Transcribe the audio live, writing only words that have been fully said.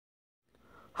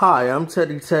Hi, I'm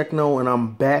teddy.tech.no and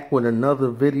I'm back with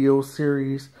another video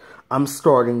series. I'm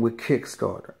starting with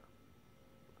Kickstarter.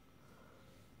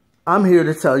 I'm here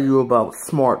to tell you about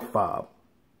Smartfob.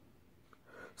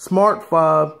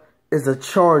 Smartfob is a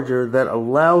charger that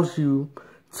allows you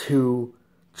to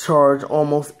charge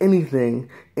almost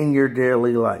anything in your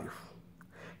daily life.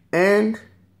 And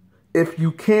if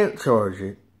you can't charge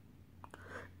it,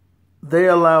 they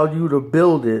allow you to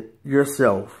build it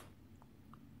yourself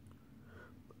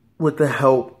with the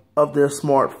help of their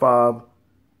Smartfob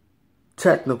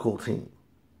technical team.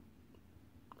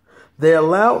 They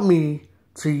allowed me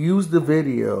to use the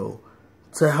video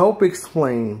to help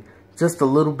explain just a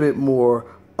little bit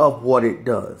more of what it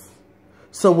does.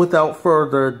 So without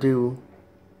further ado,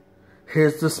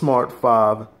 here's the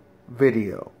Smartfob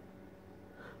video.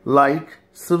 Like,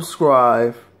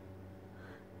 subscribe,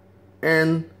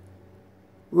 and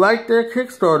like their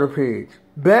Kickstarter page.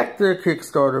 Back their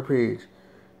Kickstarter page.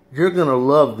 You're gonna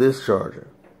love this charger.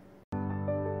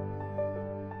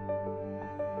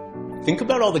 Think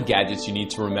about all the gadgets you need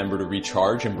to remember to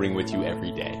recharge and bring with you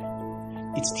every day.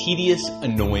 It's tedious,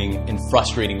 annoying, and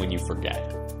frustrating when you forget.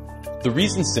 The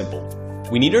reason's simple.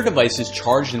 We need our devices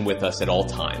charged and with us at all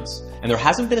times, and there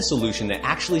hasn't been a solution that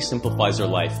actually simplifies our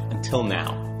life until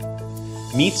now.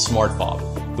 Meet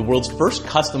Smartfob, the world's first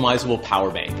customizable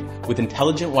power bank with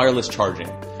intelligent wireless charging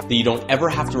that you don't ever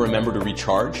have to remember to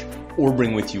recharge or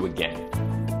bring with you again.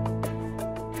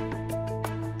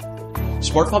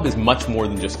 Smartfob is much more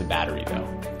than just a battery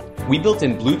though. We built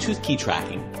in Bluetooth key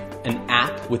tracking, an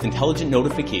app with intelligent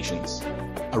notifications,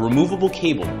 a removable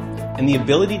cable, and the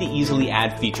ability to easily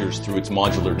add features through its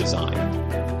modular design.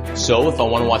 So if I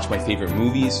want to watch my favorite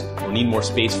movies or need more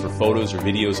space for photos or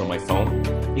videos on my phone,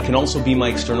 it can also be my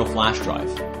external flash drive.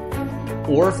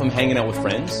 Or if I'm hanging out with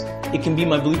friends, it can be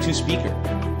my Bluetooth speaker.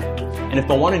 And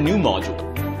if I want a new module,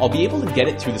 I'll be able to get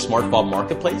it through the Smartfob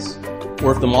marketplace,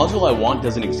 or if the module I want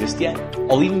doesn't exist yet,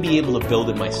 I'll even be able to build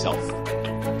it myself.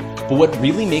 But what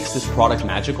really makes this product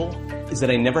magical is that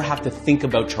I never have to think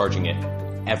about charging it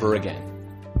ever again.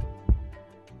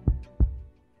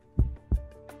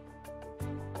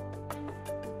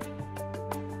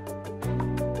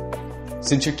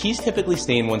 Since your keys typically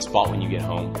stay in one spot when you get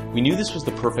home, we knew this was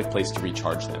the perfect place to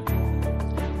recharge them.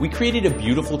 We created a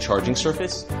beautiful charging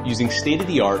surface using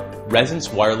state-of-the-art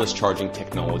Resonance wireless charging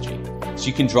technology, so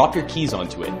you can drop your keys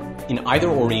onto it in either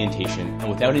orientation and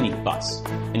without any fuss,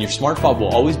 and your Smartfob will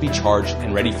always be charged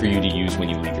and ready for you to use when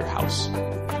you leave your house.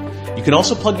 You can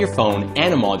also plug your phone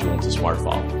and a module into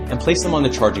Smartfob and place them on the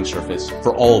charging surface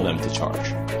for all of them to charge.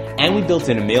 And we built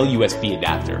in a male USB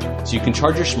adapter, so you can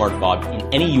charge your Smartfob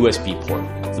in any USB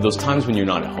port for those times when you're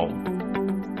not at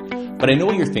home. But I know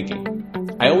what you're thinking.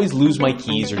 I always lose my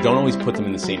keys or don't always put them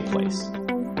in the same place.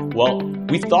 Well,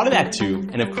 we've thought of that too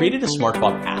and have created a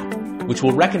Smartfob app, which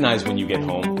will recognize when you get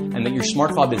home and that your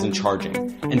Smartfob isn't charging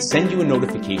and send you a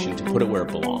notification to put it where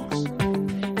it belongs.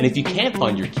 And if you can't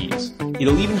find your keys,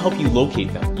 it'll even help you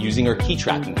locate them using our key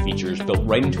tracking features built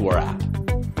right into our app.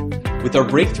 With our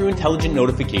breakthrough intelligent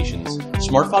notifications,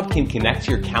 Smartfob can connect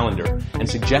to your calendar and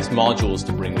suggest modules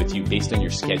to bring with you based on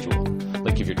your schedule.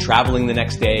 Like if you're traveling the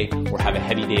next day or have a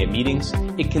heavy day at meetings,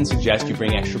 it can suggest you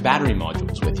bring extra battery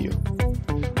modules with you.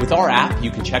 With our app,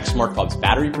 you can check Smartfob's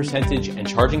battery percentage and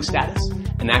charging status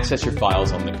and access your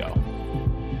files on the go.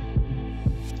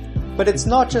 But it's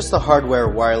not just the hardware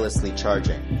wirelessly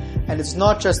charging, and it's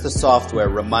not just the software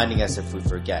reminding us if we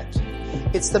forget.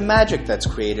 It's the magic that's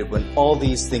created when all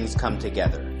these things come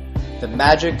together. The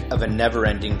magic of a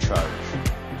never-ending charge.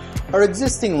 Our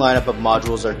existing lineup of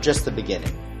modules are just the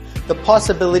beginning. The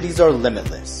possibilities are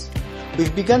limitless.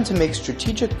 We've begun to make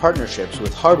strategic partnerships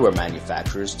with hardware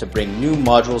manufacturers to bring new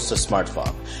modules to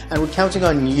Smartfob, and we're counting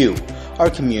on you, our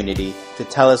community, to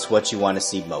tell us what you want to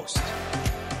see most.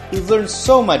 We've learned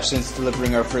so much since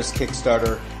delivering our first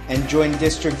Kickstarter and joined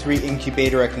District 3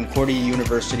 Incubator at Concordia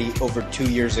University over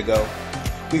 2 years ago.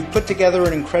 We've put together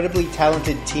an incredibly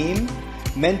talented team,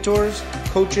 mentors,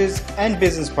 coaches, and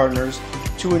business partners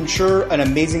to ensure an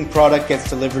amazing product gets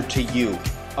delivered to you,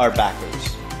 our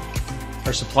backers.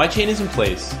 Our supply chain is in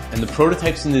place, and the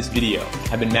prototypes in this video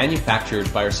have been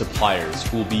manufactured by our suppliers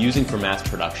who will be using for mass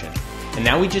production. And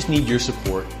now we just need your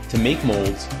support to make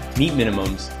molds, meet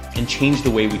minimums, and change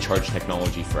the way we charge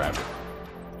technology forever.